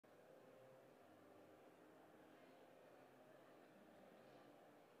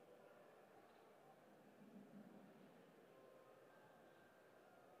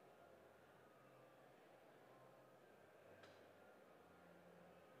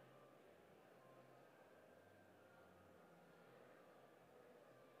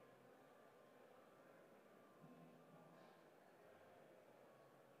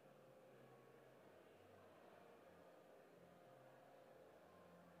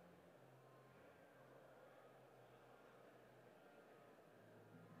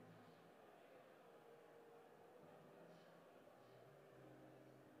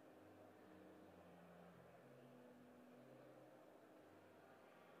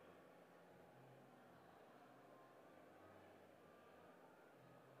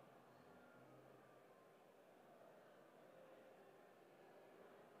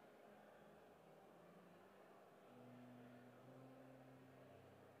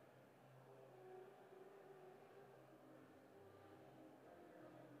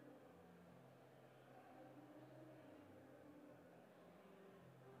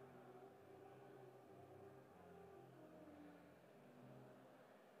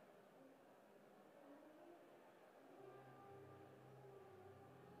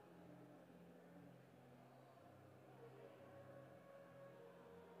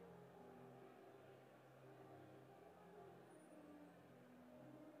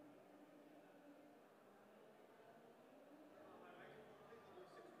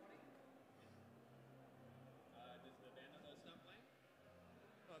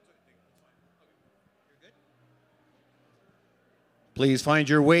Please find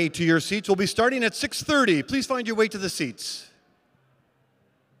your way to your seats. We'll be starting at 6:30. Please find your way to the seats.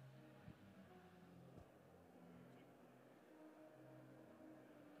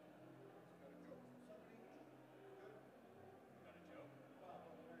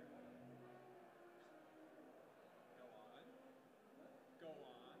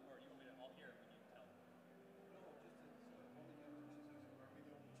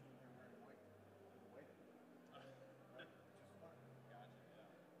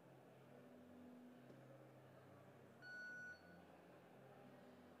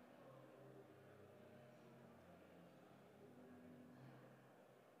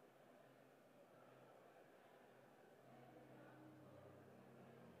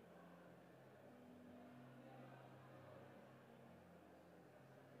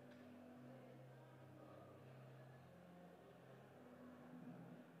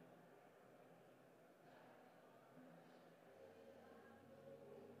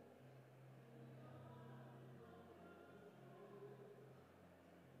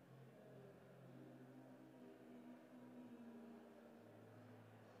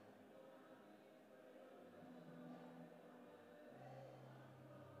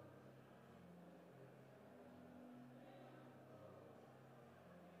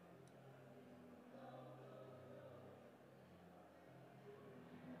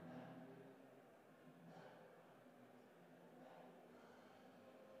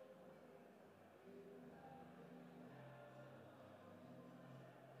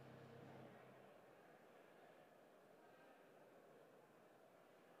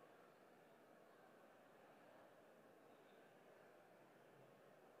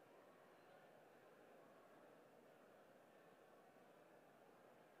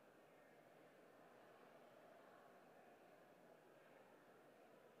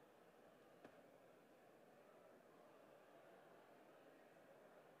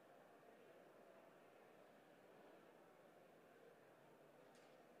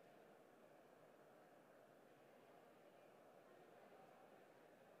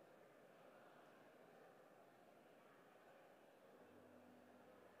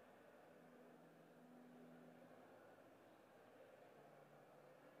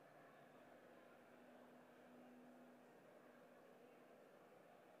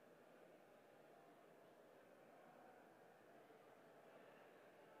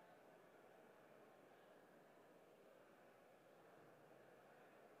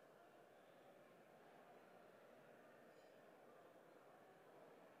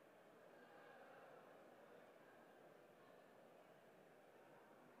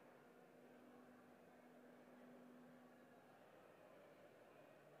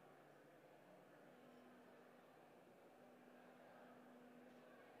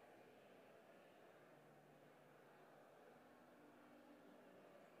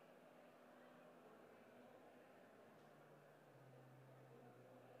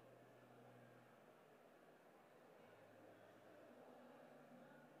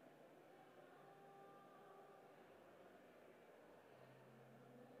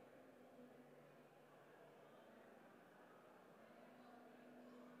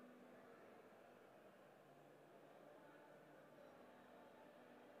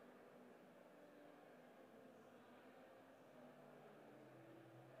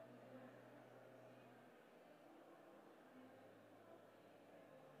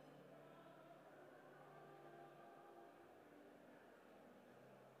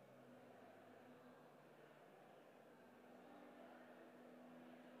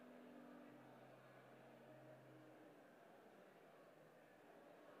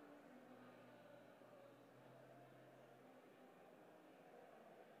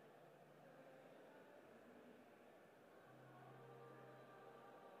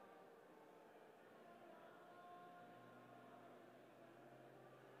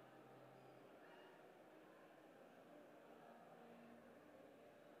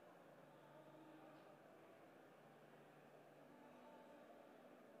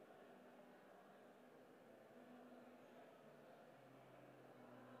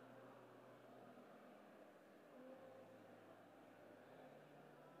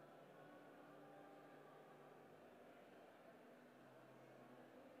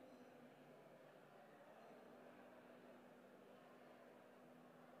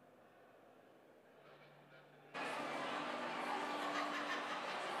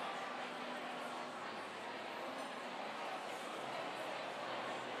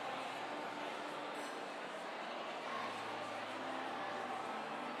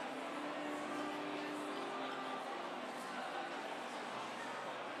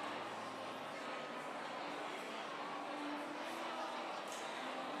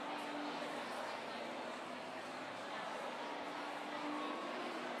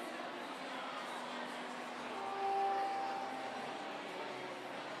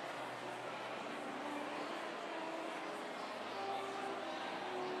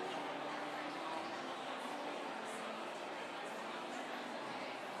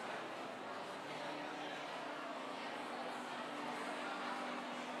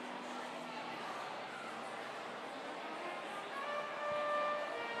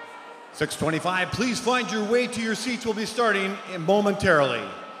 6:25, please find your way to your seats. We'll be starting momentarily.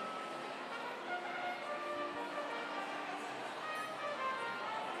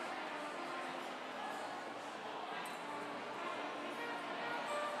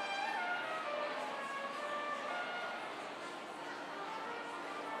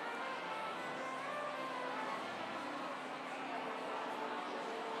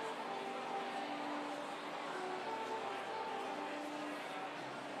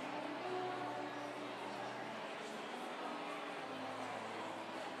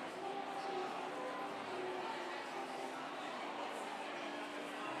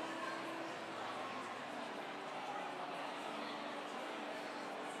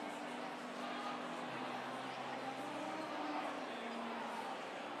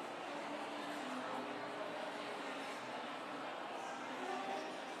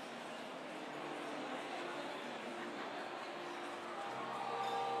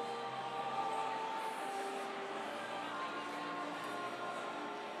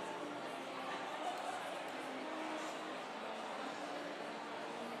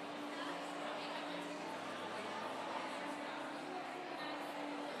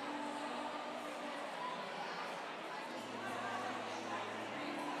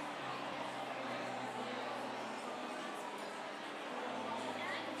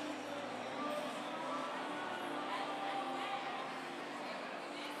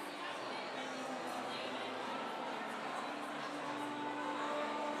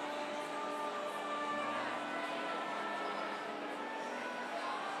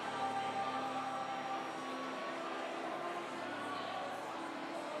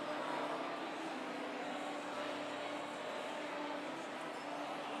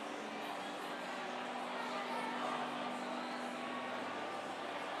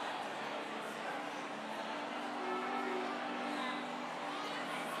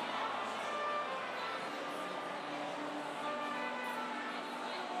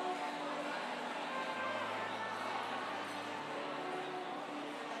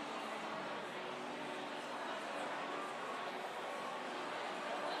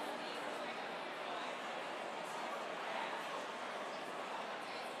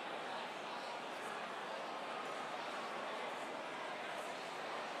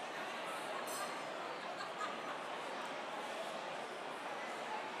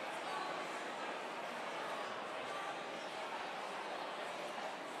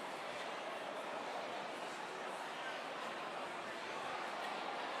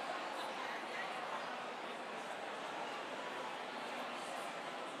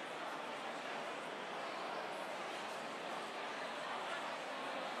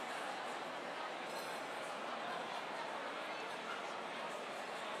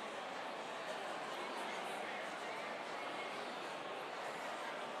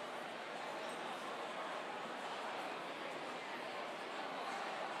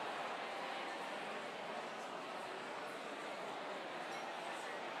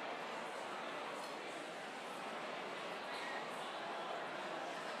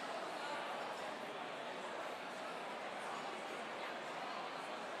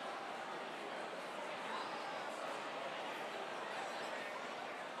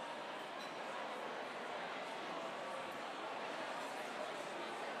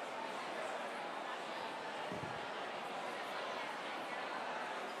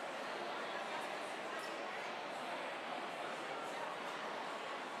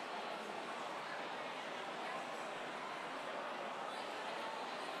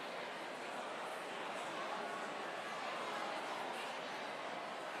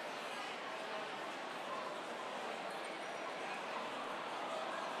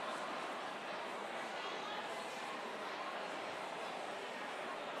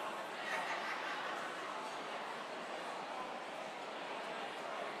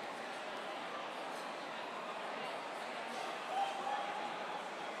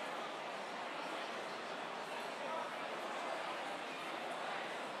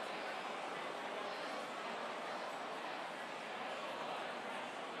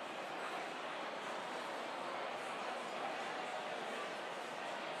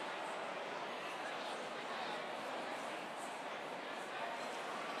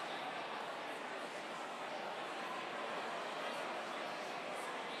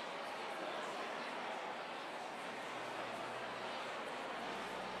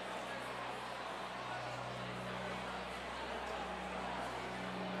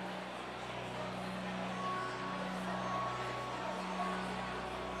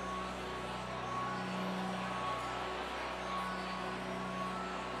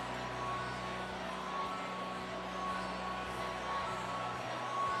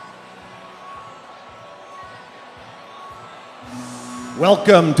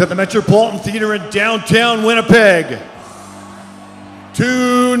 Welcome to the Metropolitan Theater in downtown Winnipeg.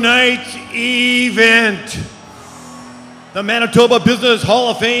 Tonight's event, the Manitoba Business Hall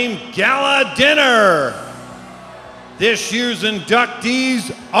of Fame Gala Dinner. This year's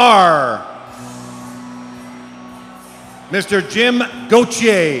inductees are Mr. Jim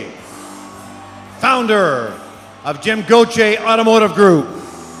Gauthier, founder of Jim Gauthier Automotive Group.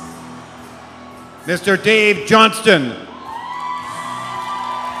 Mr. Dave Johnston,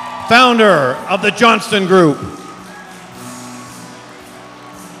 founder of the Johnston Group.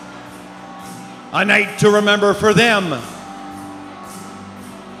 A night to remember for them,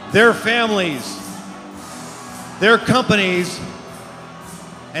 their families, their companies,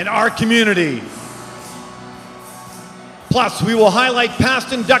 and our community. Plus, we will highlight past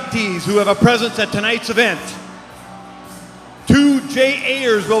inductees who have a presence at tonight's event. 2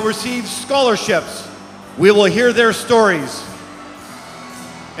 JAers will receive scholarships. We will hear their stories.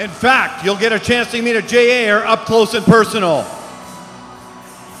 In fact, you'll get a chance to meet a JAer up close and personal.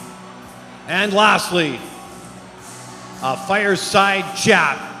 And lastly, a fireside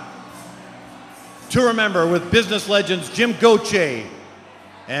chat to remember with business legends Jim Gauthier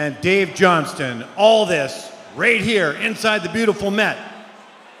and Dave Johnston. All this right here inside the beautiful Met,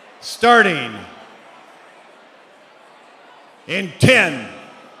 starting in 10,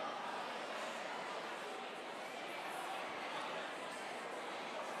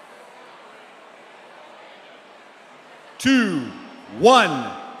 2,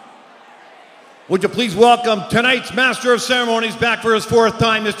 1. Would you please welcome tonight's Master of Ceremonies back for his 4th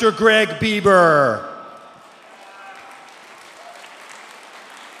time, Mr. Greg Bieber.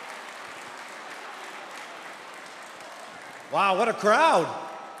 Wow, what a crowd.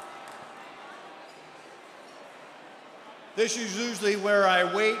 This is usually where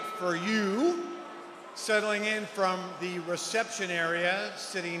I wait for you, settling in from the reception area,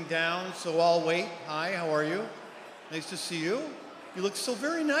 sitting down, so I'll wait. Hi, how are you? Nice to see you. You look so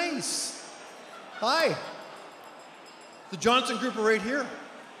very nice. Hi. The Johnston Group are right here.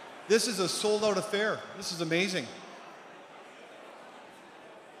 This is a sold-out affair. This is amazing.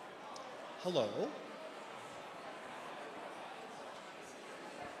 Hello.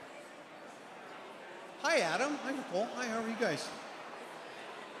 Hi, Adam. Hi, Nicole. Hi, how are you guys?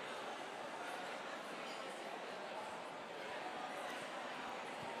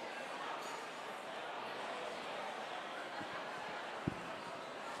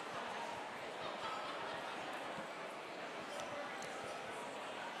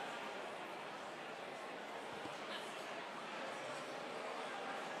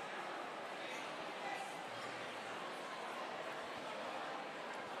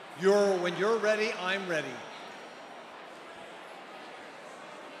 When you're ready, I'm ready.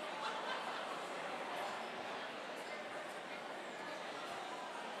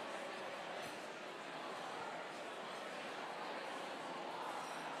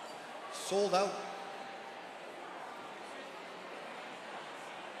 Sold out.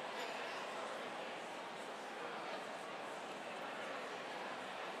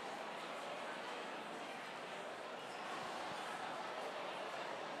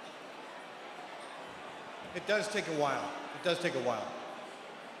 It does take a while. It does take a while.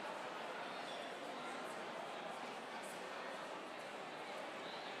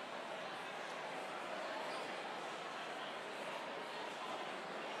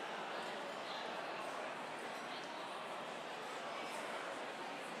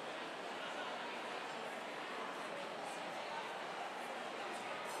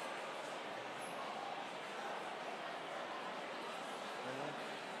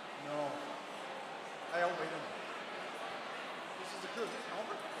 I outweighed him. This is the crew. Is this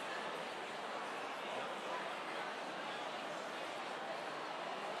Albert?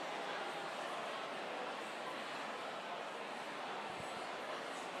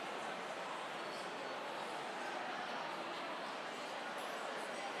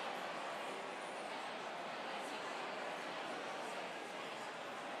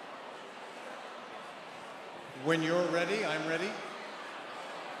 When you're ready, I'm ready.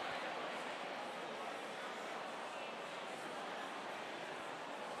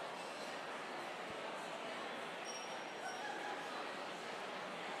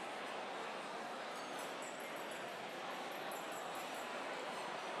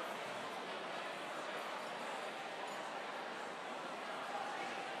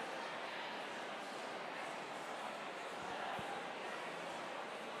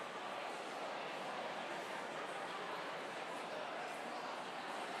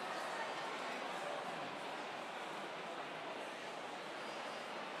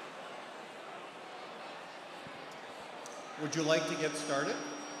 Would you like to get started?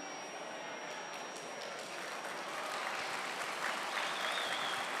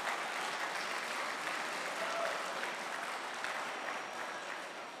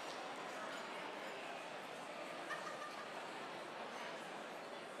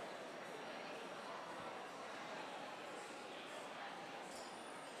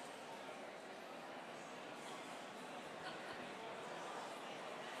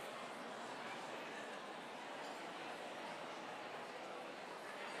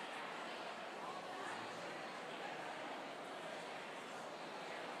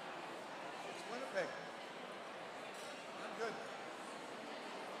 Winnipeg. I'm good.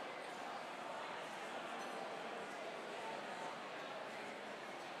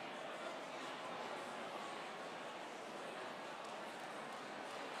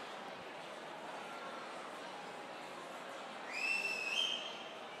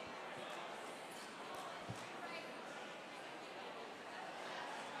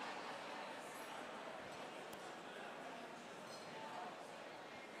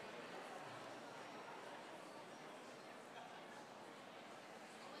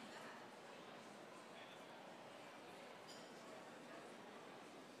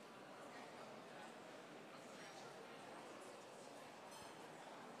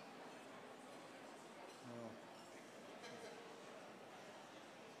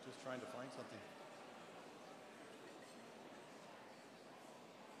 Just trying to find something.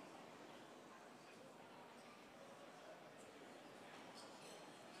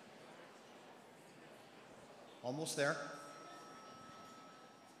 Almost there.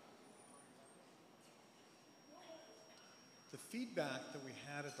 The feedback that we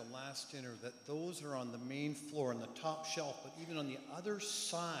had at the last dinner, that those are on the main floor on the top shelf, but even on the other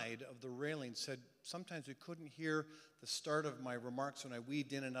side of the railing, said sometimes we couldn't hear the start of my remarks when I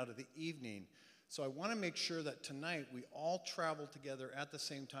weaved in and out of the evening. So I want to make sure that tonight we all travel together at the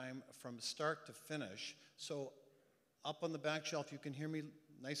same time from start to finish. So up on the back shelf, you can hear me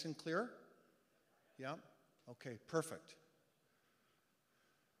nice and clear? Yeah? Okay, perfect.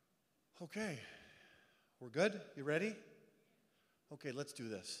 Okay, we're good? You ready? Okay, let's do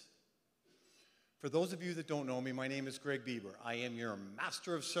this. For those of you that don't know me, my name is Greg Bieber. I am your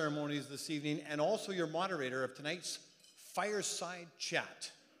Master of Ceremonies this evening and also your moderator of tonight's Fireside Chat.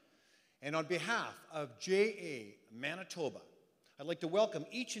 And on behalf of JA Manitoba, I'd like to welcome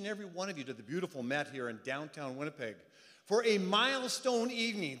each and every one of you to the beautiful Met here in downtown Winnipeg for a milestone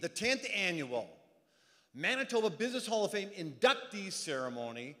evening, the 10th annual Manitoba Business Hall of Fame inductee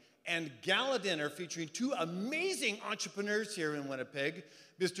ceremony and gala dinner featuring two amazing entrepreneurs here in Winnipeg,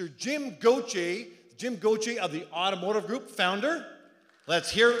 Mr. Jim Gauthier of the Automotive Group, founder.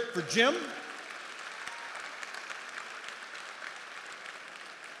 Let's hear it for Jim.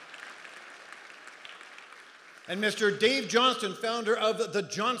 And Mr. Dave Johnston, founder of the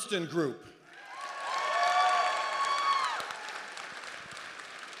Johnston Group.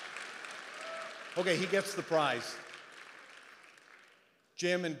 Okay, he gets the prize.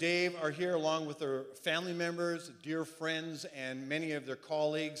 Jim and Dave are here along with their family members, dear friends, and many of their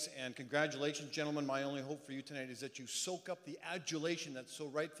colleagues. And congratulations, gentlemen. My only hope for you tonight is that you soak up the adulation that's so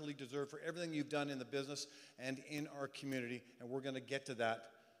rightfully deserved for everything you've done in the business and in our community. And we're going to get to that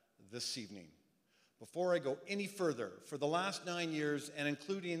this evening. Before I go any further, for the last 9 years, and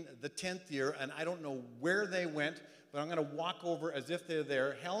including the 10th year, and I don't know where they went, but I'm going to walk over as if they're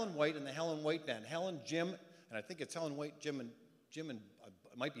there, Helen White and the Helen White Band. Helen, Jim, and I think it's Helen White, Jim, and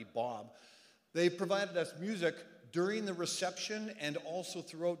it might be Bob. They provided us music during the reception and also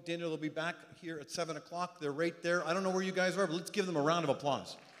throughout dinner. They'll be back here at 7 o'clock. They're right there. I don't know where you guys are, but let's give them a round of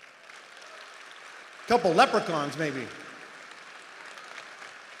applause. A couple leprechauns, maybe.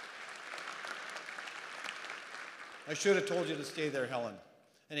 I should have told you to stay there, Helen.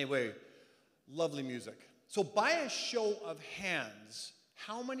 Anyway, lovely music. So by a show of hands,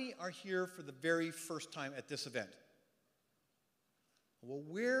 how many are here for the very first time at this event? Well,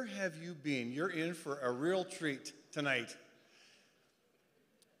 where have you been? You're in for a real treat tonight.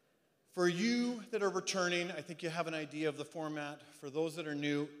 For you that are returning, I think you have an idea of the format. For those that are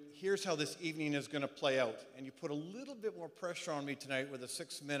new, here's how this evening is going to play out. And you put a little bit more pressure on me tonight with a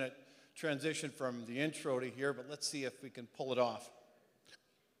 6-minute transition from the intro to here, but let's see if we can pull it off.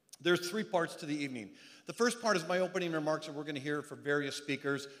 There's 3 parts to the evening. The first part is my opening remarks, and we're going to hear from various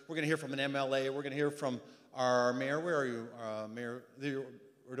speakers. We're going to hear from an MLA. We're going to hear from our mayor. Where are you, Mayor?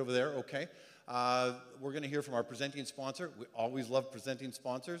 Right over there, okay. We're going to hear from our presenting sponsor. We always love presenting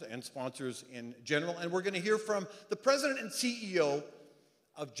sponsors and sponsors in general. And we're going to hear from the president and CEO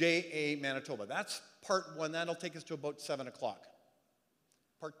of JA Manitoba. That's part 1. That'll take us to about 7 o'clock.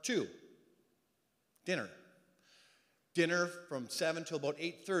 Part 2, dinner. dinner from 7 till about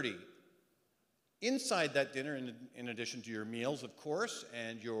 8:30. Inside that dinner, in addition to your meals, of course,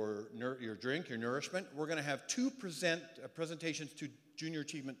 and your drink, your nourishment, we're going to have two presentations to Junior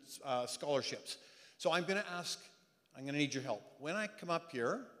Achievement scholarships. So I'm going to need your help. When I come up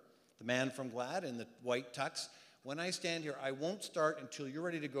here, the man from GLAD in the white tux, when I stand here, I won't start until you're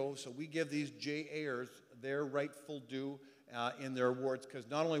ready to go, so we give these JAers their rightful due in their awards, because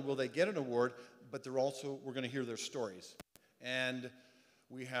not only will they get an award, but we're going to hear their stories. And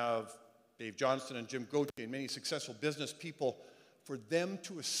we have Dave Johnston and Jim Gauthier and many successful business people for them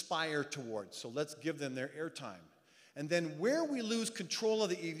to aspire towards. So let's give them their airtime. And then where we lose control of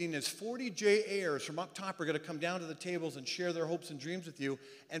the evening is 40 JAers from up top are going to come down to the tables and share their hopes and dreams with you,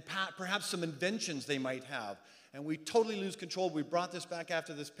 and perhaps some inventions they might have. And we totally lose control. We brought this back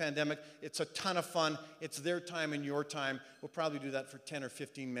after this pandemic. It's a ton of fun. It's their time and your time. We'll probably do that for 10 or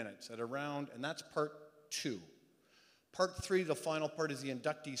 15 minutes at around, and that's part 2. Part 3, the final part, is the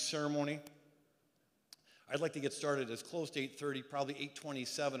inductee ceremony. I'd like to get started as close to 8:30, probably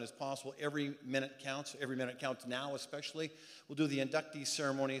 8:27 as possible. Every minute counts. Every minute counts now, especially. We'll do the inductee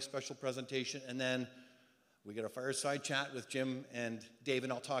ceremony, special presentation, and then we get a fireside chat with Jim and Dave,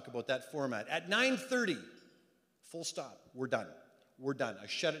 and I'll talk about that format. At 9:30, full stop. We're done. We're done. I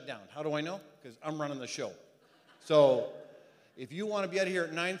shut it down. How do I know? Because I'm running the show. So if you want to be out of here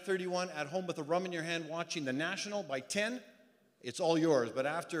at 9:31 at home with a rum in your hand watching the National by 10, it's all yours. But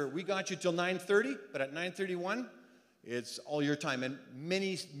after, we got you till 9:30, but at 9:31, it's all your time. And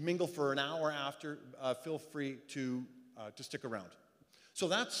many mingle for an hour after. Feel free to stick around. So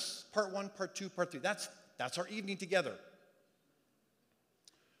that's part 1, part 2, part 3. That's our evening together.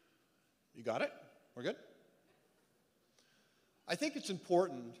 You got it? We're good? I think it's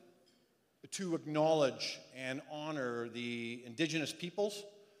important to acknowledge and honor the Indigenous peoples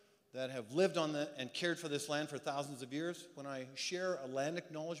that have lived on and cared for this land for thousands of years. When I share a land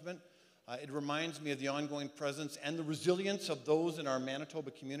acknowledgement, it reminds me of the ongoing presence and the resilience of those in our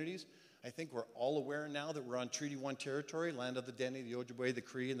Manitoba communities. I think we're all aware now that we're on Treaty 1 territory, land of the Dene, the Ojibwe, the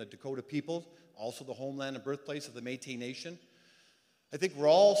Cree, and the Dakota peoples, also the homeland and birthplace of the Métis Nation. I think we're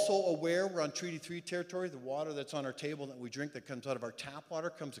also aware we're on Treaty 3 territory. The water that's on our table that we drink that comes out of our tap water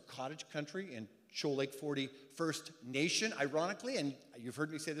comes to cottage country in Shoal Lake 40 First Nation. Ironically, and you've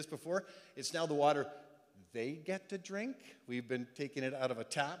heard me say this before, it's now the water they get to drink. We've been taking it out of a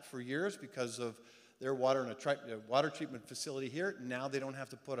tap for years because of their water in a water treatment facility here. Now they don't have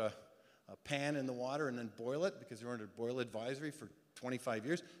to put a pan in the water and then boil it because they're under boil advisory for 25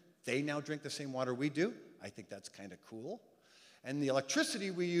 years. They now drink the same water we do. I think that's kind of cool. And the electricity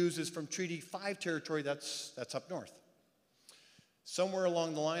we use is from Treaty 5 territory, that's up north. Somewhere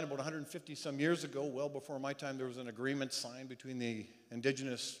along the line, about 150 some years ago, well before my time, there was an agreement signed between the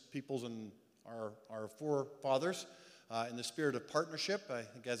Indigenous peoples and our forefathers in the spirit of partnership. I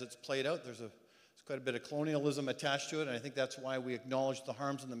think as it's played out, there's quite a bit of colonialism attached to it, and I think that's why we acknowledge the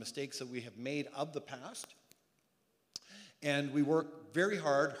harms and the mistakes that we have made of the past. And we work very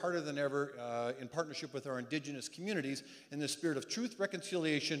hard, harder than ever, in partnership with our Indigenous communities in the spirit of truth,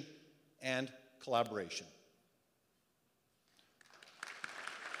 reconciliation, and collaboration.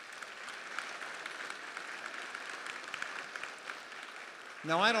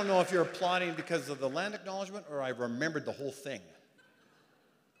 Now, I don't know if you're applauding because of the land acknowledgement or I remembered the whole thing.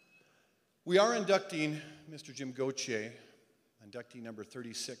 We are inducting Mr. Jim Gauthier, inductee number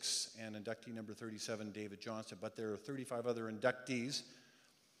 36 and inductee number 37, David Johnston, but there are 35 other inductees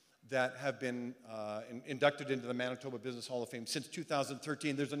that have been inducted into the Manitoba Business Hall of Fame since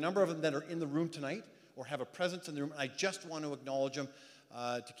 2013. There's a number of them that are in the room tonight or have a presence in the room. I just want to acknowledge them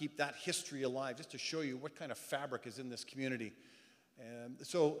to keep that history alive, just to show you what kind of fabric is in this community.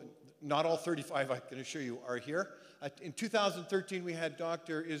 So not all 35, I can assure you, are here. In 2013, we had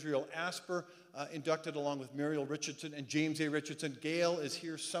Dr. Israel Asper inducted along with Muriel Richardson and James A. Richardson. Gail is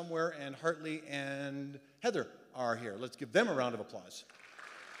here somewhere, and Hartley and Heather are here. Let's give them a round of applause.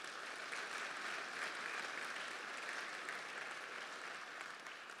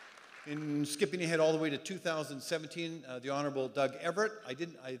 In skipping ahead all the way to 2017, the Honorable Doug Everett. I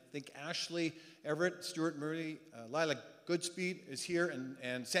think Ashley Everett, Stuart Murray, Lila Goodspeed is here,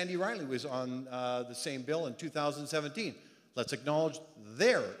 and Sandy Riley was on the same bill in 2017. Let's acknowledge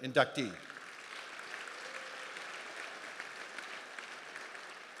their inductee.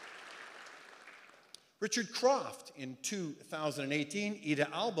 Richard Croft in 2018, Ida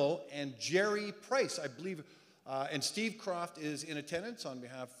Albo, and Jerry Price, I believe, and Steve Croft is in attendance on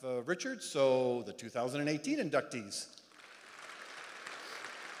behalf of Richard, so the 2018 inductees.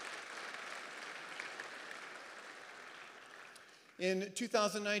 In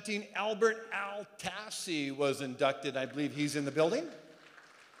 2019, Albert Altassi was inducted. I believe he's in the building.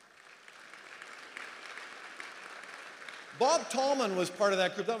 Bob Tallman was part of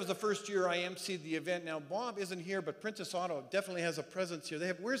that group. That was the first year I emceed the event. Now, Bob isn't here, but Princess Auto definitely has a presence here.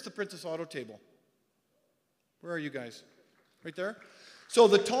 Where's the Princess Auto table? Where are you guys? Right there? So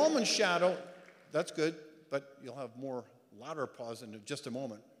the Tallman shadow, that's good, but you'll have more louder applause in just a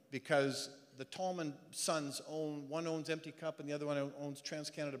moment, because the Tallman sons one owns Empty Cup and the other one owns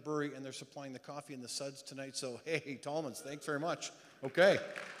Trans-Canada Brewery, and they're supplying the coffee and the suds tonight. So, hey, Tallmans, thanks very much. Okay.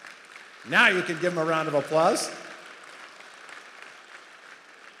 Now you can give them a round of applause.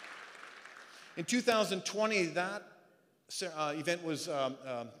 In 2020, that event was,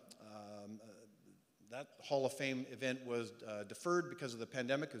 that Hall of Fame event was deferred because of the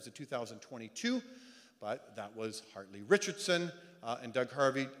pandemic. It was in 2022, but that was Hartley Richardson and Doug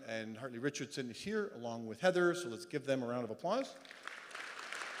Harvey. And Hartley Richardson is here along with Heather, so let's give them a round of applause.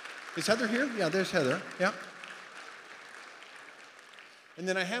 Is Heather here? Yeah, there's Heather. Yeah. And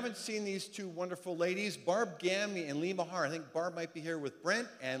then I haven't seen these two wonderful ladies, Barb Gamney and Lee Mahar. I think Barb might be here with Brent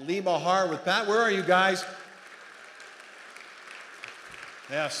and Lee Mahar with Pat. Where are you guys?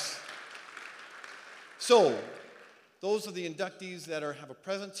 Yes. So, those are the inductees that have a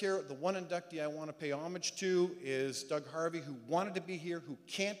presence here. The one inductee I want to pay homage to is Doug Harvey, who wanted to be here, who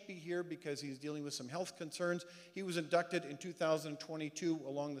can't be here because he's dealing with some health concerns. He was inducted in 2022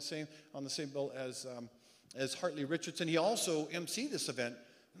 on the same bill as Hartley Richardson. He also emceed this event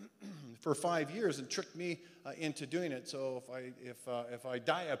for 5 years and tricked me into doing it. So if I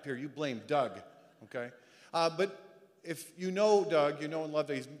die up here, you blame Doug, okay? But if you know Doug, you know and love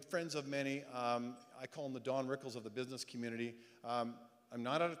Doug. He's friends of many. I call him the Don Rickles of the business community. I'm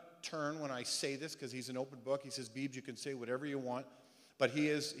not out of turn when I say this because he's an open book. He says, Beebs, you can say whatever you want. But he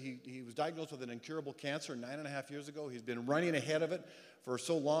was diagnosed with an incurable cancer 9.5 years ago. He's been running ahead of it for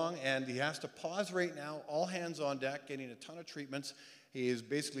so long, and he has to pause right now, all hands on deck, getting a ton of treatments. He is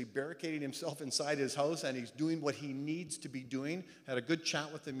basically barricading himself inside his house, and he's doing what he needs to be doing. Had a good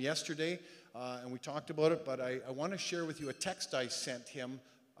chat with him yesterday, and we talked about it, but I want to share with you a text I sent him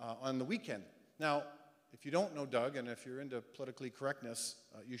on the weekend. Now, if you don't know Doug, and if you're into politically correctness,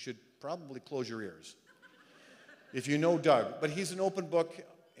 you should probably close your ears if you know Doug. But he's an open book,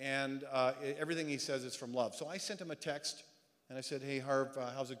 and everything he says is from love. So I sent him a text, and I said, hey, Harv,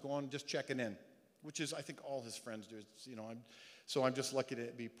 how's it going? Just checking in, which is, I think, all his friends do. It's, so I'm just lucky to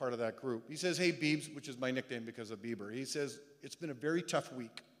be part of that group. He says, hey, Beebs, which is my nickname because of Bieber. He says, it's been a very tough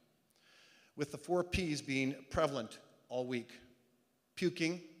week, with the 4 P's being prevalent all week.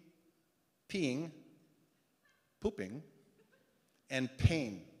 Puking, peeing, pooping, and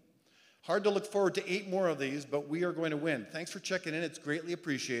pain. Hard to look forward to 8 more of these, but we are going to win. Thanks for checking in. It's greatly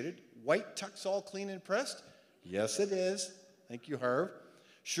appreciated. White tux all clean and pressed? Yes, it is. Thank you, Harv.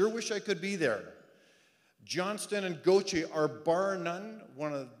 Sure wish I could be there. Johnston and Gauthier are bar none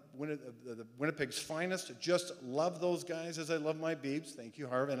one of Winnipeg's finest. Just love those guys as I love my Beebs. Thank you,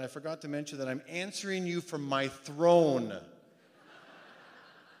 Harv. And I forgot to mention that I'm answering you from my throne.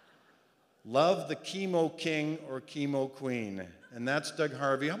 Love the chemo king or chemo queen. And that's Doug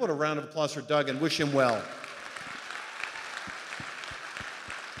Harvey. How about a round of applause for Doug and wish him well?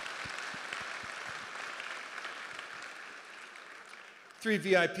 Three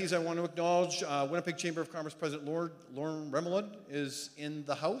VIPs I want to acknowledge. Winnipeg Chamber of Commerce President Lauren Remelud is in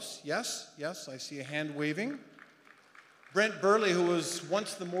the house. Yes, yes, I see a hand waving. Brent Burley, who was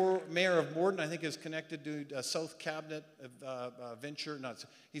once the mayor of Morden, I think is connected to a South Cabinet venture.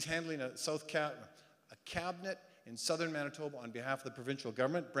 He's handling a cabinet in southern Manitoba on behalf of the provincial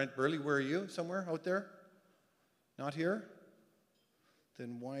government. Brent Burley, where are you? Somewhere out there? Not here?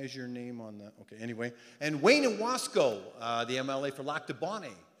 Then why is your name on that? Okay, anyway. And Wayne Iwasco, the MLA for Lac du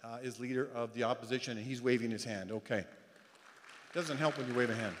Bonnet, is leader of the opposition, and he's waving his hand. Okay. Doesn't help when you wave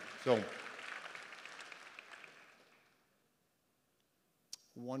a hand. So,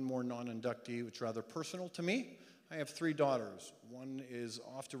 one more non-inductee, which is rather personal to me. I have 3 daughters. One is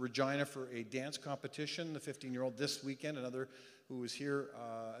off to Regina for a dance competition, the 15-year-old this weekend. Another who was here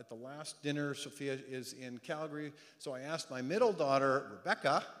at the last dinner, Sophia, is in Calgary. So I asked my middle daughter,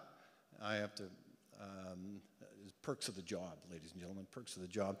 Rebecca, I have to, perks of the job, ladies and gentlemen, perks of the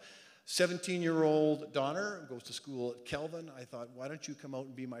job. 17-year-old daughter goes to school at Kelvin. I thought, why don't you come out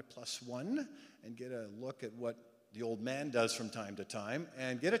and be my +1 and get a look at what the old man does from time to time,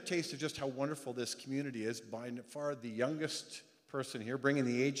 and get a taste of just how wonderful this community is. By far the youngest person here, bringing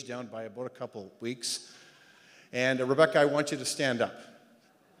the age down by about a couple weeks. And Rebecca, I want you to stand up.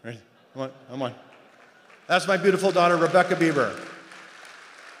 Right? Come on, come on. That's my beautiful daughter, Rebecca Bieber.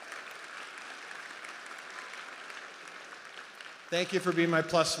 Thank you for being my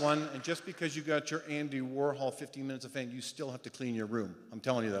 +1. And just because you got your Andy Warhol 15 minutes of fame, you still have to clean your room. I'm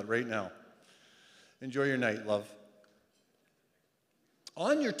telling you that right now. Enjoy your night, love.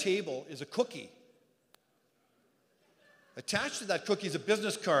 On your table is a cookie. Attached to that cookie is a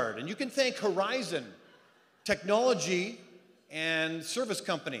business card, and you can thank Horizon Technology and Service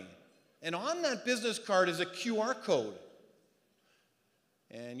Company. And on that business card is a QR code.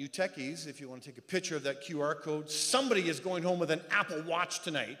 And you techies, if you want to take a picture of that QR code, somebody is going home with an Apple Watch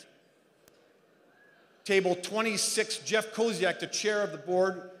tonight. Table 26, Jeff Koziak, the chair of the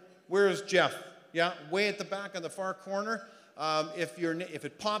board. Where is Jeff? Yeah, way at the back on the far corner. If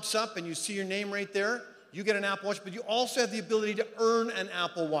it pops up and you see your name right there, you get an Apple Watch, but you also have the ability to earn an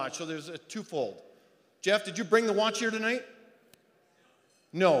Apple Watch. So there's a twofold. Jeff, did you bring the watch here tonight?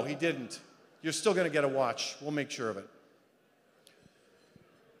 No, he didn't. You're still going to get a watch. We'll make sure of it.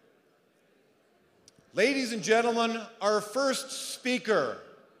 Ladies and gentlemen, our first speaker.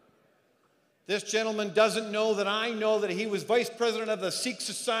 This gentleman doesn't know that I know that he was vice president of the Sikh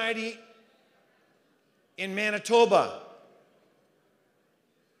Society in Manitoba.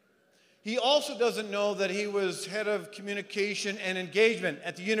 He also doesn't know that he was head of communication and engagement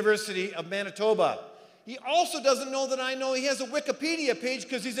at the University of Manitoba. He also doesn't know that I know he has a Wikipedia page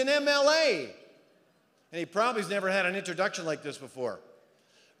because he's an MLA. And he probably has never had an introduction like this before.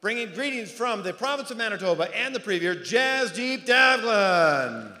 Bringing greetings from the province of Manitoba and the Premier, Jasdeep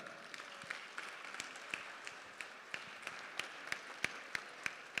Davlin.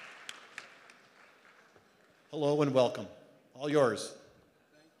 Hello and welcome. All yours.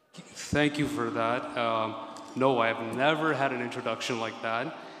 Thank you for that. No, I have never had an introduction like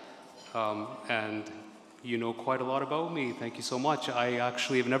that. And you know quite a lot about me. Thank you so much. I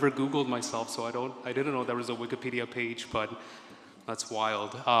actually have never Googled myself, so I didn't know there was a Wikipedia page, but that's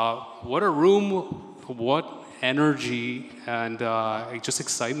wild. What a room, what energy, and just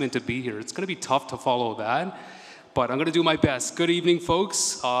excitement to be here. It's going to be tough to follow that, but I'm going to do my best. Good evening,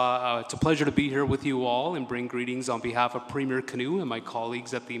 folks. It's a pleasure to be here with you all and bring greetings on behalf of Premier Canoe and my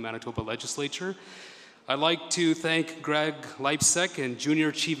colleagues at the Manitoba Legislature. I'd like to thank Greg Leipsic and Junior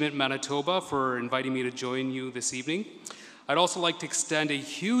Achievement Manitoba for inviting me to join you this evening. I'd also like to extend a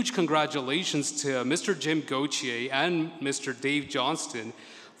huge congratulations to Mr. Jim Gauthier and Mr. Dave Johnston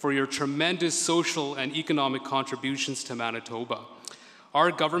for your tremendous social and economic contributions to Manitoba.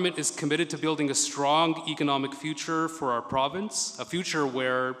 Our government is committed to building a strong economic future for our province, a future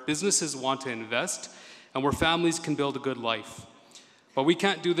where businesses want to invest and where families can build a good life. But we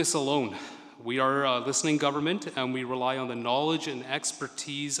can't do this alone. We are a listening government, and we rely on the knowledge and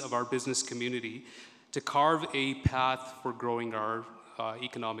expertise of our business community to carve a path for growing our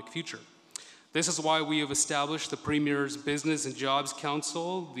economic future. This is why we have established the Premier's Business and Jobs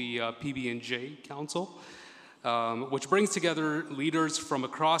Council, the PB&J Council, which brings together leaders from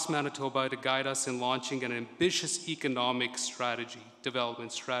across Manitoba to guide us in launching an ambitious economic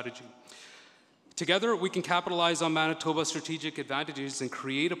development strategy. Together, we can capitalize on Manitoba's strategic advantages and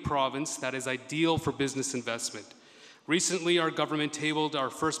create a province that is ideal for business investment. Recently, our government tabled our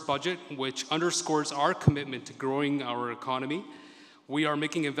first budget, which underscores our commitment to growing our economy. We are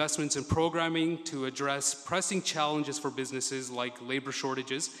making investments in programming to address pressing challenges for businesses like labor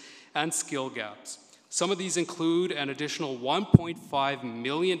shortages and skill gaps. Some of these include an additional $1.5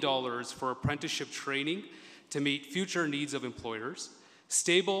 million for apprenticeship training to meet future needs of employers,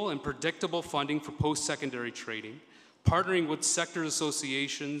 stable and predictable funding for post-secondary training, partnering with sector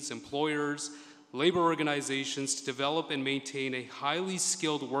associations, employers, labor organizations to develop and maintain a highly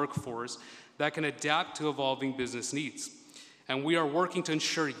skilled workforce that can adapt to evolving business needs. And we are working to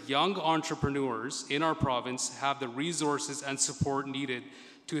ensure young entrepreneurs in our province have the resources and support needed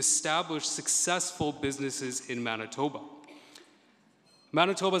to establish successful businesses in Manitoba.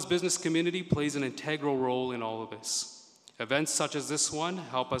 Manitoba's business community plays an integral role in all of this. Events such as this one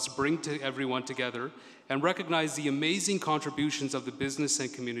help us bring everyone together and recognize the amazing contributions of the business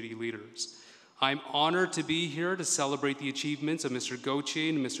and community leaders. I'm honored to be here to celebrate the achievements of Mr. Gauthier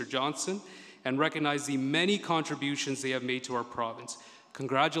and Mr. Johnston and recognize the many contributions they have made to our province.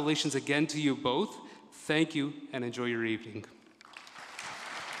 Congratulations again to you both. Thank you and enjoy your evening.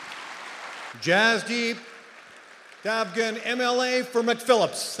 Jasdeep Davlin, MLA for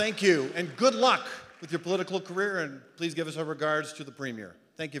McPhillips. Thank you and good luck with your political career, and please give us our regards to the Premier.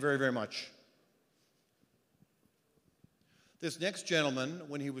 Thank you very, very much. This next gentleman,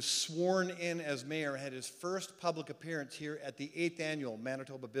 when he was sworn in as mayor, had his first public appearance here at the 8th Annual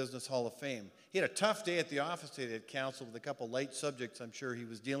Manitoba Business Hall of Fame. He had a tough day at the office today at council with a couple light subjects I'm sure he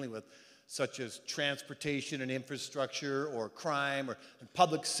was dealing with, such as transportation and infrastructure, or crime, or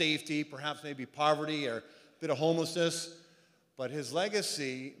public safety, perhaps maybe poverty, or a bit of homelessness. but his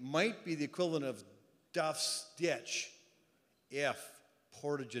legacy might be the equivalent of Duff's Ditch if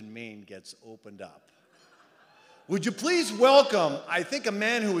Portage and Main gets opened up. Would you please welcome, I think, a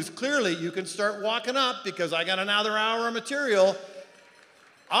man who is clearly, you can start walking up because I got another hour of material,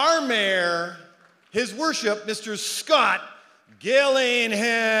 our mayor, his worship, Mr. Scott Gillingham.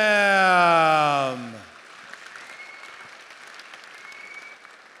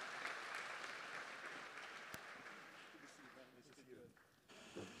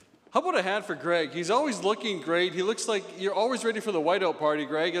 How about a hand for Greg? He's always looking great. He looks like you're always ready for the whiteout party,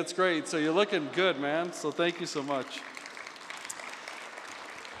 Greg. That's great. So you're looking good, man. So thank you so much.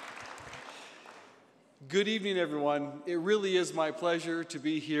 Good evening, everyone. It really is my pleasure to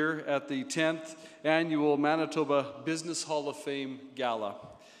be here at the 10th Annual Manitoba Business Hall of Fame Gala.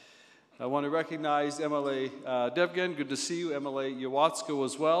 I want to recognize MLA Devgan. Good to see you. MLA Yawatsko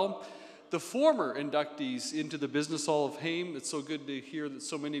as well. The former inductees into the Business Hall of Fame. It's so good to hear that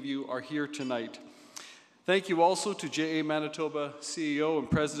so many of you are here tonight. Thank you also to JA Manitoba CEO and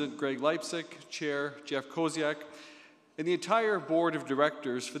President Greg Leipzig, Chair Jeff Koziak, and the entire board of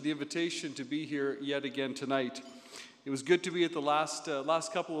directors for the invitation to be here yet again tonight. It was good to be at the last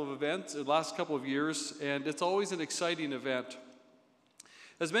couple of years, and it's always an exciting event.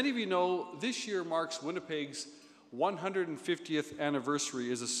 As many of you know, this year marks Winnipeg's 150th anniversary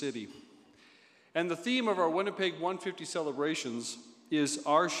as a city. And the theme of our Winnipeg 150 celebrations is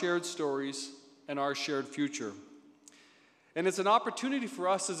our shared stories and our shared future. And it's an opportunity for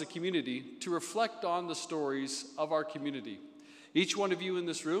us as a community to reflect on the stories of our community. Each one of you in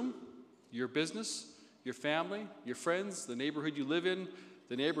this room, your business, your family, your friends, the neighborhood you live in,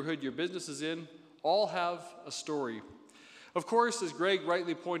 the neighborhood your business is in, all have a story. Of course, as Greg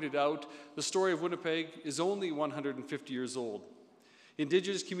rightly pointed out, the story of Winnipeg is only 150 years old.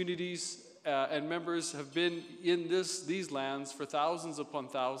 Indigenous communities and members have been in these lands for thousands upon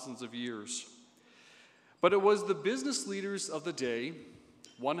thousands of years. But it was the business leaders of the day,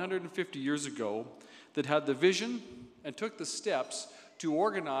 150 years ago, that had the vision and took the steps to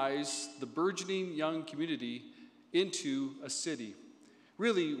organize the burgeoning young community into a city.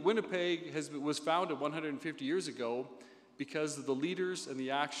 Really, Winnipeg was founded 150 years ago because of the leaders and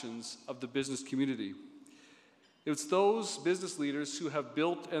the actions of the business community. It's those business leaders who have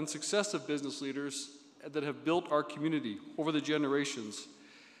built, and successive business leaders that have built our community over the generations.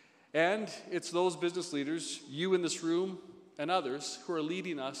 And it's those business leaders, you in this room and others, who are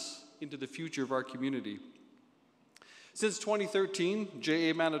leading us into the future of our community. Since 2013,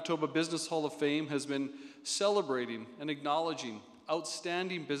 JA Manitoba Business Hall of Fame has been celebrating and acknowledging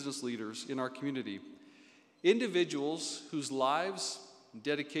outstanding business leaders in our community. Individuals whose lives,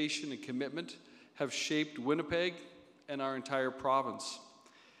 dedication, and commitment have shaped Winnipeg and our entire province.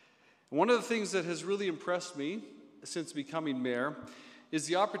 One of the things that has really impressed me since becoming mayor is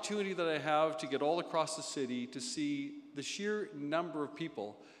the opportunity that I have to get all across the city to see the sheer number of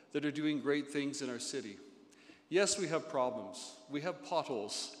people that are doing great things in our city. Yes, we have problems. We have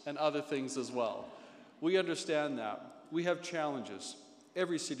potholes and other things as well. We understand that. We have challenges.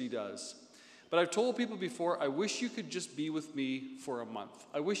 Every city does. But I've told people before, I wish you could just be with me for a month.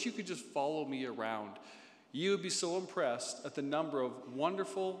 I wish you could just follow me around. You would be so impressed at the number of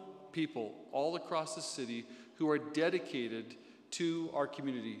wonderful people all across the city who are dedicated to our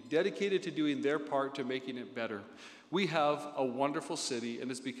community, dedicated to doing their part to making it better. We have a wonderful city, and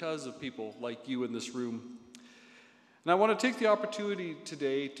it's because of people like you in this room. And I want to take the opportunity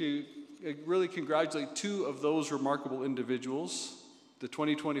today to really congratulate two of those remarkable individuals, the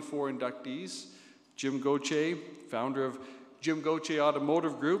 2024 inductees, Jim Gauthier, founder of Jim Gauthier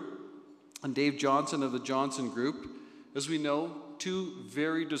Automotive Group, and Dave Johnston of the Johnston Group. As we know, two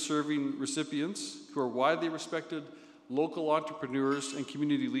very deserving recipients who are widely respected local entrepreneurs and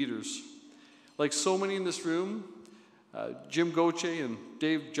community leaders. Like so many in this room, Jim Gauthier and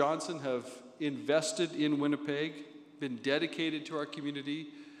Dave Johnston have invested in Winnipeg, been dedicated to our community,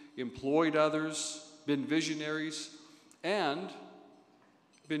 employed others, been visionaries, and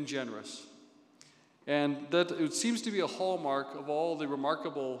been generous. And that it seems to be a hallmark of all the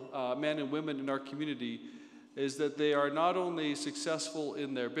remarkable men and women in our community is that they are not only successful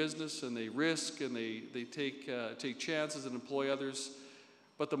in their business and they risk and they take chances and employ others,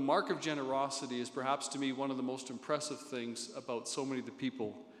 but the mark of generosity is perhaps to me one of the most impressive things about so many of the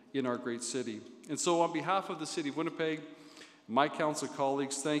people in our great city. And so on behalf of the City of Winnipeg, my council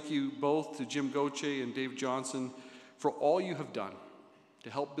colleagues, thank you both to Jim Gauthier and Dave Johnston for all you have done to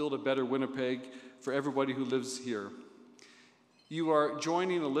help build a better Winnipeg for everybody who lives here. You are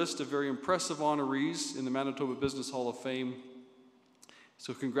joining a list of very impressive honorees in the Manitoba Business Hall of Fame,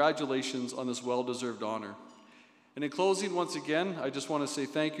 so congratulations on this well-deserved honor. And in closing, once again, I just want to say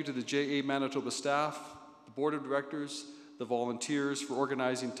thank you to the JA Manitoba staff, the board of directors, the volunteers for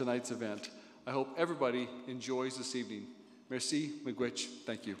organizing tonight's event. I hope everybody enjoys this evening. Merci, miigwech.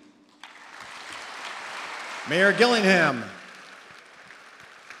 Thank you. Mayor Gillingham.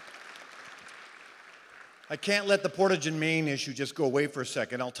 I can't let the Portage and Main issue just go away for a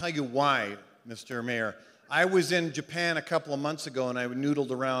second. I'll tell you why, Mr. Mayor. I was in Japan a couple of months ago and I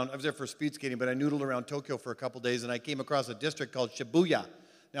noodled around. I was there for speed skating, but I noodled around Tokyo for a couple of days and I came across a district called Shibuya.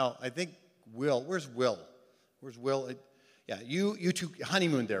 Now, I think where's Will? Where's Will? Yeah, you two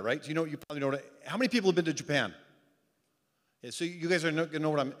honeymooned there, right? You probably know how many people have been to Japan? Yeah, so you guys are going to know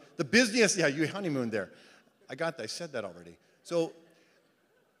what the busiest, yeah, you honeymooned there. I said that already. So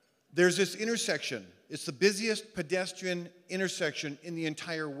there's this intersection. It's the busiest pedestrian intersection in the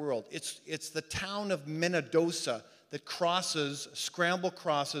entire world. It's the town of Manitoba that scramble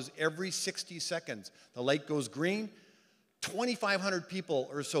crosses every 60 seconds. The light goes green, 2,500 people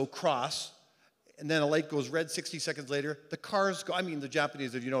or so cross, and then a light goes red 60 seconds later. The cars go, the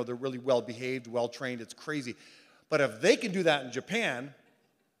Japanese, they're really well-behaved, well-trained, it's crazy. But if they can do that in Japan,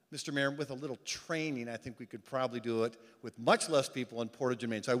 Mr. Mayor, with a little training, I think we could probably do it with much less people in Portage and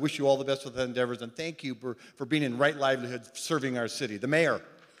Main. So I wish you all the best with the endeavors, and thank you for being in right livelihood, serving our city. The mayor.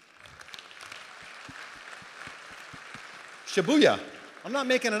 Shibuya. I'm not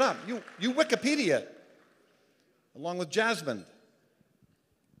making it up. You Wikipedia it, along with Jasmine.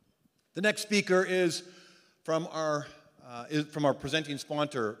 The next speaker is from our presenting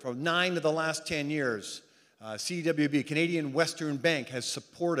sponsor. For 9 of the last 10 years, CWB, Canadian Western Bank, has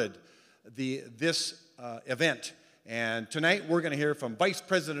supported this event. And tonight we're going to hear from Vice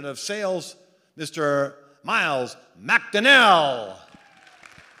President of Sales, Mr. Miles McDonnell.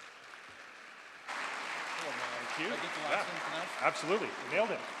 Thank you. Yeah, absolutely. You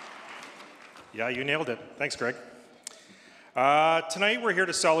nailed it. Yeah, you nailed it. Thanks, Greg. Tonight we're here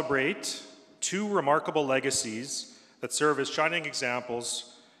to celebrate 2 remarkable legacies that serve as shining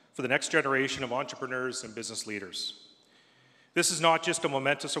examples for the next generation of entrepreneurs and business leaders. This is not just a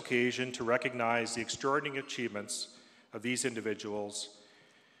momentous occasion to recognize the extraordinary achievements of these individuals.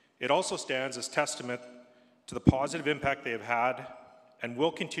 It also stands as testament to the positive impact they have had and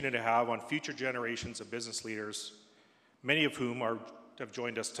will continue to have on future generations of business leaders, many of whom have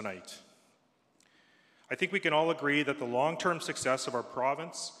joined us tonight. I think we can all agree that the long-term success of our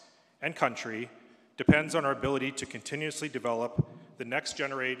province and country depends on our ability to continuously develop the next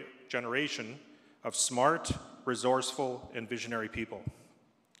generation of smart, resourceful, and visionary people.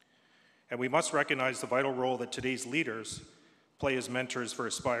 And we must recognize the vital role that today's leaders play as mentors for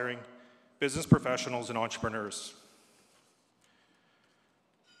aspiring business professionals and entrepreneurs.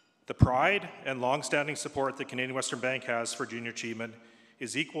 The pride and long-standing support that Canadian Western Bank has for junior achievement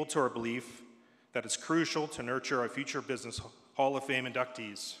is equal to our belief that it's crucial to nurture our future Business Hall of Fame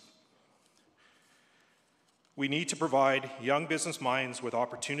inductees. We need to provide young business minds with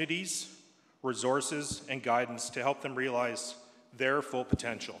opportunities, resources, and guidance to help them realize their full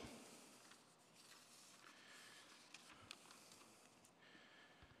potential.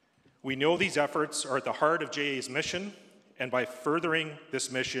 We know these efforts are at the heart of JA's mission, and by furthering this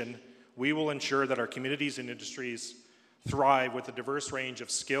mission, we will ensure that our communities and industries thrive with a diverse range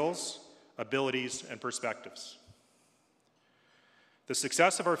of skills, abilities, and perspectives. The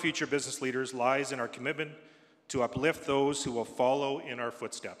success of our future business leaders lies in our commitment to uplift those who will follow in our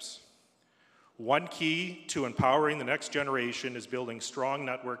footsteps. One key to empowering the next generation is building strong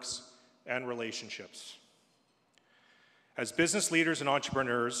networks and relationships. As business leaders and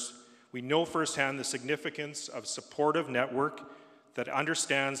entrepreneurs, we know firsthand the significance of a supportive network that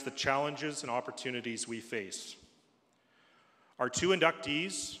understands the challenges and opportunities we face. Our 2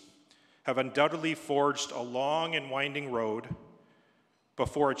 inductees have undoubtedly forged a long and winding road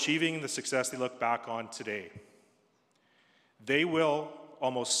before achieving the success they look back on today. They will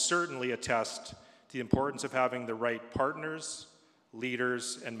almost certainly attest to the importance of having the right partners,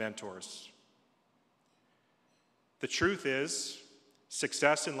 leaders, and mentors. The truth is,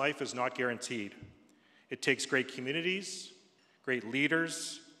 success in life is not guaranteed. It takes great communities, great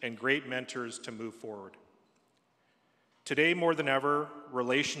leaders, and great mentors to move forward. Today, more than ever,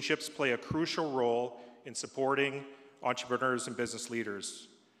 relationships play a crucial role in supporting entrepreneurs and business leaders.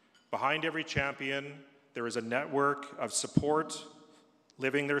 Behind every champion, there is a network of support,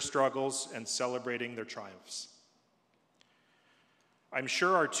 living their struggles, and celebrating their triumphs. I'm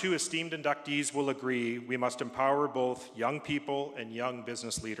sure our 2 esteemed inductees will agree we must empower both young people and young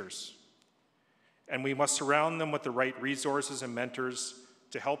business leaders. And we must surround them with the right resources and mentors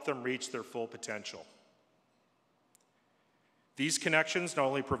to help them reach their full potential. These connections not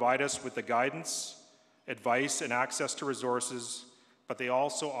only provide us with the guidance, advice, and access to resources, but they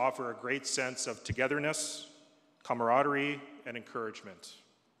also offer a great sense of togetherness, camaraderie, and encouragement.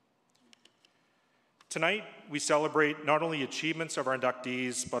 Tonight, we celebrate not only achievements of our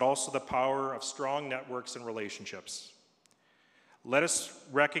inductees, but also the power of strong networks and relationships. Let us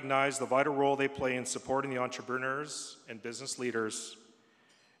recognize the vital role they play in supporting the entrepreneurs and business leaders,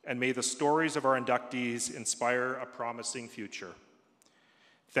 and may the stories of our inductees inspire a promising future.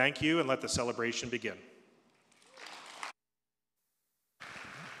 Thank you, and let the celebration begin.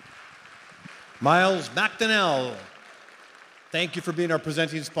 Miles McDonnell, thank you for being our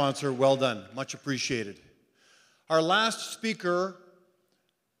presenting sponsor. Well done, much appreciated. Our last speaker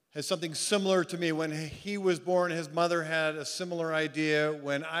has something similar to me. When he was born, his mother had a similar idea.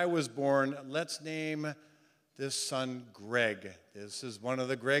 When I was born, let's name this son Greg. This is one of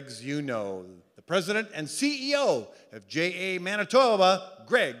the Gregs you know, the president and CEO of JA Manitoba,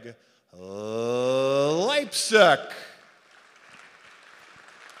 Greg Leipsic.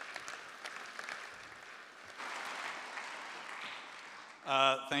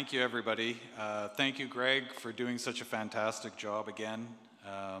 Thank you, everybody. Thank you, Greg, for doing such a fantastic job again.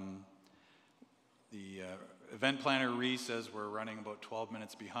 The event planner, Ree, says we're running about 12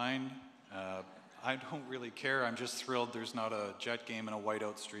 minutes behind. I don't really care. I'm just thrilled there's not a Jet game and a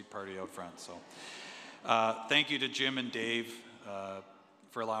whiteout street party out front. So thank you to Jim and Dave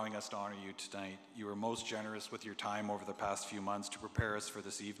for allowing us to honor you tonight. You were most generous with your time over the past few months to prepare us for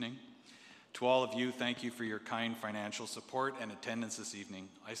this evening. To all of you, thank you for your kind financial support and attendance this evening.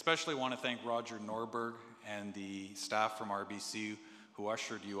 I especially want to thank Roger Norberg and the staff from RBC who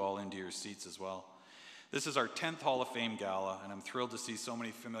ushered you all into your seats as well. This is our 10th Hall of Fame Gala, and I'm thrilled to see so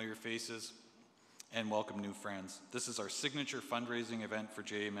many familiar faces and welcome new friends. This is our signature fundraising event for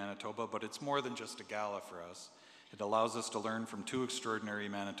JA Manitoba, but it's more than just a gala for us. It allows us to learn from two extraordinary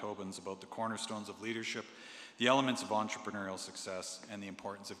Manitobans about the cornerstones of leadership, the elements of entrepreneurial success, and the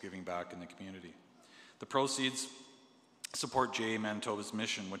importance of giving back in the community. The proceeds support JA Manitoba's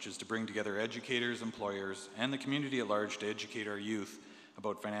mission, which is to bring together educators, employers, and the community at large to educate our youth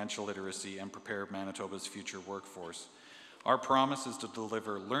about financial literacy and prepare Manitoba's future workforce. Our promise is to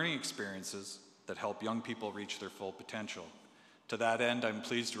deliver learning experiences that help young people reach their full potential. To that end, I'm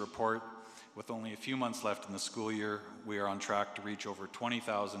pleased to report, with only a few months left in the school year, we are on track to reach over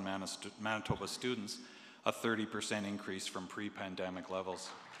 20,000 Manitoba students, a 30% increase from pre-pandemic levels.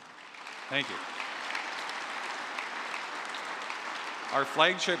 Thank you. Our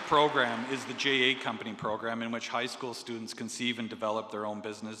flagship program is the JA Company program, in which high school students conceive and develop their own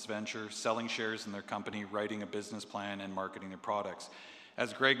business venture, selling shares in their company, writing a business plan, and marketing their products.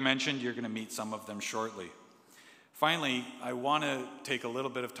 As Greg mentioned, you're going to meet some of them shortly. Finally, I want to take a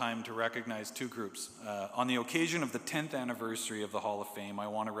little bit of time to recognize two groups. On the occasion of the 10th anniversary of the Hall of Fame, I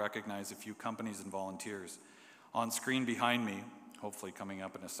want to recognize a few companies and volunteers. On screen behind me, hopefully coming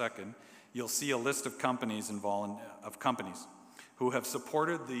up in a second, you'll see a list of companies who have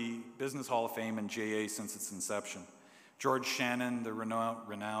supported the Business Hall of Fame and JA since its inception. George Shannon, the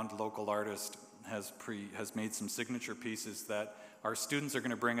renowned local artist, has made some signature pieces that our students are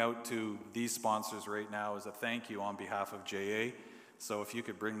going to bring out to these sponsors right now as a thank you on behalf of JA. So if you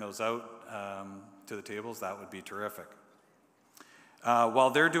could bring those out to the tables, that would be terrific.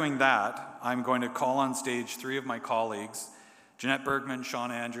 While they're doing that, I'm going to call on stage three of my colleagues, Jeanette Bergman, Sean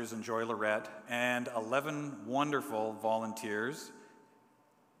Andrews, and Joy Lorette, and 11 wonderful volunteers.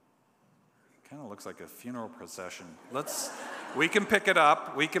 It kind of looks like a funeral procession. We can pick it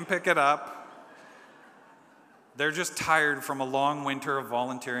up. They're just tired from a long winter of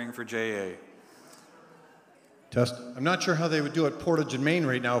volunteering for JA. Test. I'm not sure how they would do at Portage and Main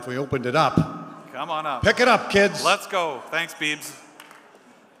right now if we opened it up. Come on up. Pick it up, kids. Let's go. Thanks, Beebs.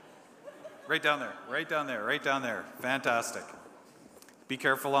 Right down there, right down there, right down there. Fantastic. Be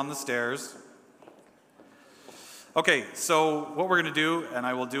careful on the stairs. Okay, so what we're going to do, and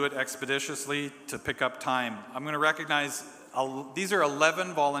I will do it expeditiously to pick up time, I'm going to recognize, these are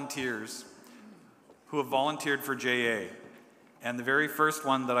 11 volunteers who have volunteered for JA. And the very first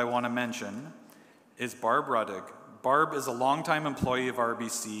one that I want to mention is Barb Ruddig. Barb is a longtime employee of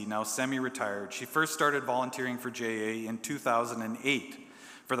RBC, now semi-retired. She first started volunteering for JA in 2008.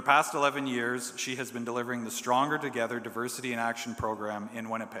 For the past 11 years, she has been delivering the Stronger Together Diversity in Action program in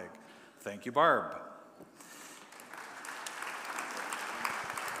Winnipeg. Thank you, Barb.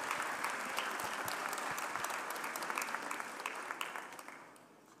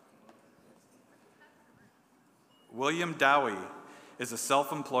 William Dowie is a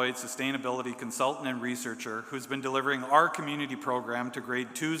self-employed sustainability consultant and researcher who's been delivering our community program to grade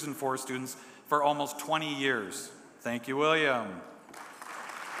 2s and 4 students for almost 20 years. Thank you, William.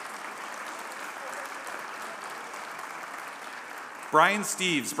 Brian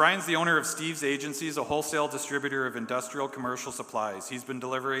Steves. Brian's the owner of Steves Agencies, a wholesale distributor of industrial commercial supplies. He's been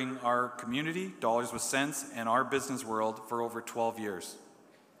delivering our community, dollars with cents, and our business world for over 12 years.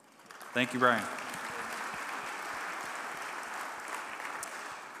 Thank you, Brian.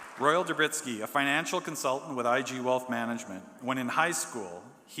 Royal Drabitsky, a financial consultant with IG Wealth Management. When in high school,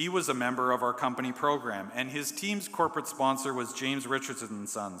 he was a member of our company program, and his team's corporate sponsor was James Richardson &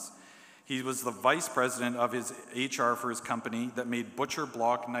 Sons. He was the vice president of his HR for his company that made butcher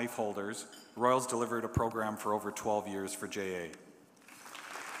block knife holders. Royals delivered a program for over 12 years for JA.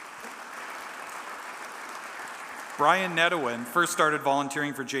 Brian Nedowin first started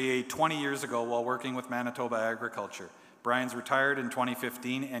volunteering for JA 20 years ago while working with Manitoba Agriculture. Brian's retired in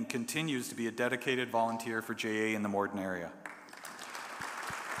 2015 and continues to be a dedicated volunteer for JA in the Morden area.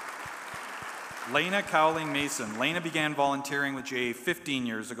 Lena Cowling Mason. Lena began volunteering with JA 15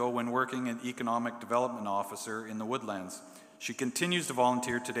 years ago when working as Economic Development Officer in the Woodlands. She continues to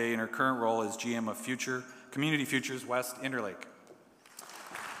volunteer today in her current role as GM of Community Futures West Interlake.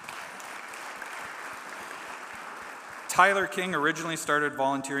 Tyler King originally started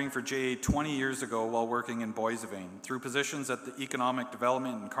volunteering for JA 20 years ago while working in Boissevain. Through positions at the Economic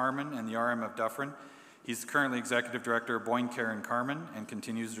Development in Carman and the RM of Dufferin, he's currently Executive Director of Boyne Care in Carman and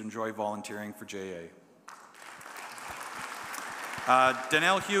continues to enjoy volunteering for JA.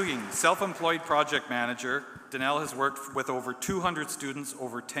 Danelle Huging, self-employed project manager. Danelle has worked with over 200 students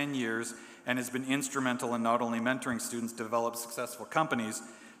over 10 years and has been instrumental in not only mentoring students to develop successful companies,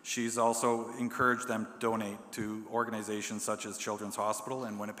 she's also encouraged them to donate to organizations such as Children's Hospital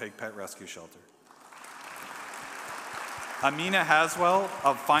and Winnipeg Pet Rescue Shelter. Amina Haswell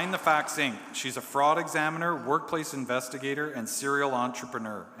of Find the Facts Inc. She's a fraud examiner, workplace investigator, and serial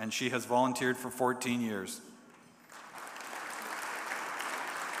entrepreneur, and she has volunteered for 14 years.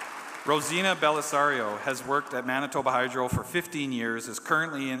 Rosina Belisario has worked at Manitoba Hydro for 15 years, is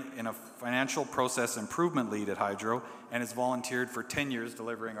currently in a financial process improvement lead at Hydro, and has volunteered for 10 years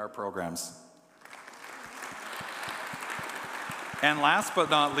delivering our programs. And last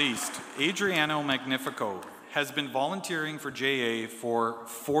but not least, Adriano Magnifico has been volunteering for JA for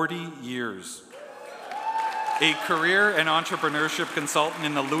 40 years. A career and entrepreneurship consultant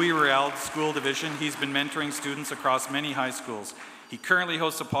in the Louis Riel School Division, he's been mentoring students across many high schools. He currently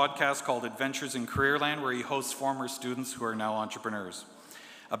hosts a podcast called Adventures in Careerland, where he hosts former students who are now entrepreneurs.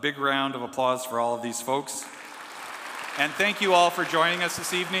 A big round of applause for all of these folks. And thank you all for joining us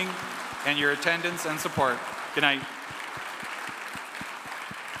this evening and your attendance and support. Good night.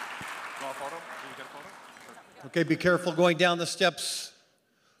 Okay, be careful going down the steps.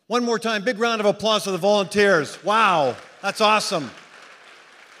 One more time, big round of applause for the volunteers. Wow, that's awesome.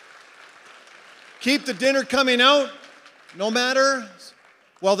 Keep the dinner coming out, no matter.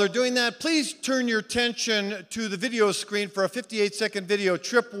 While they're doing that, please turn your attention to the video screen for a 58-second video.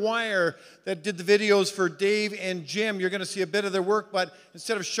 Tripwire that did the videos for Dave and Jim. You're going to see a bit of their work, but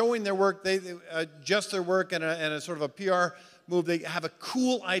instead of showing their work, they adjust their work and a sort of a PR move. They have a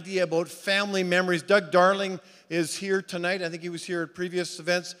cool idea about family memories. Doug Darling is here tonight. I think he was here at previous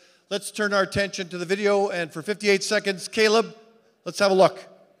events. Let's turn our attention to the video, and for 58 seconds, Caleb, let's have a look.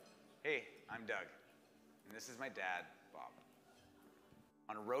 Hey, I'm Doug, and this is my dad, Bob.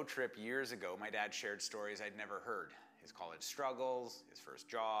 On a road trip years ago, my dad shared stories I'd never heard. His college struggles, his first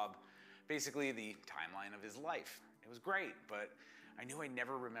job, basically the timeline of his life. It was great, but I knew I'd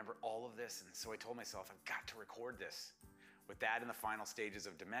never remember all of this, and so I told myself, I've got to record this. With Dad in the final stages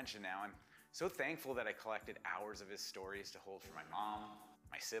of dementia now, I'm so thankful that I collected hours of his stories to hold for my mom,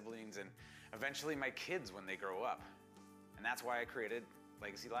 my siblings, and eventually my kids when they grow up. And that's why I created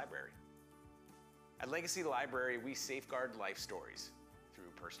Legacy Library. At Legacy Library, we safeguard life stories. Through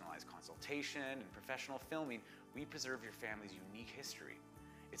personalized consultation and professional filming, we preserve your family's unique history.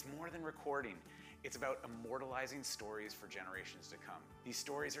 It's more than recording. It's about immortalizing stories for generations to come. These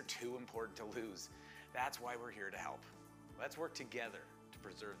stories are too important to lose. That's why we're here to help. Let's work together to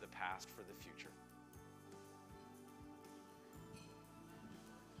preserve the past for the future.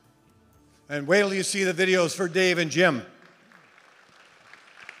 And wait till you see the videos for Dave and Jim.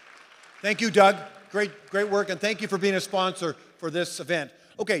 Thank you, Doug. Great work, and thank you for being a sponsor for this event.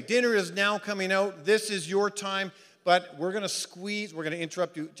 Okay, dinner is now coming out. This is your time, but we're going to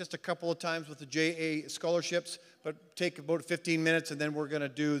interrupt you just a couple of times with the JA scholarships, but take about 15 minutes, and then we're going to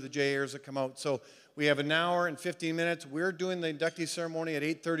do the JAers that come out. So we have an hour and 15 minutes. We're doing the inductee ceremony at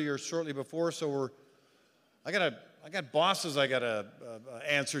 8:30 or shortly before, so I got bosses I got to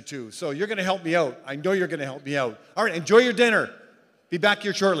answer to. So you're going to help me out. I know you're going to help me out. All right, enjoy your dinner. Be back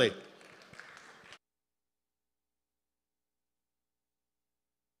here shortly.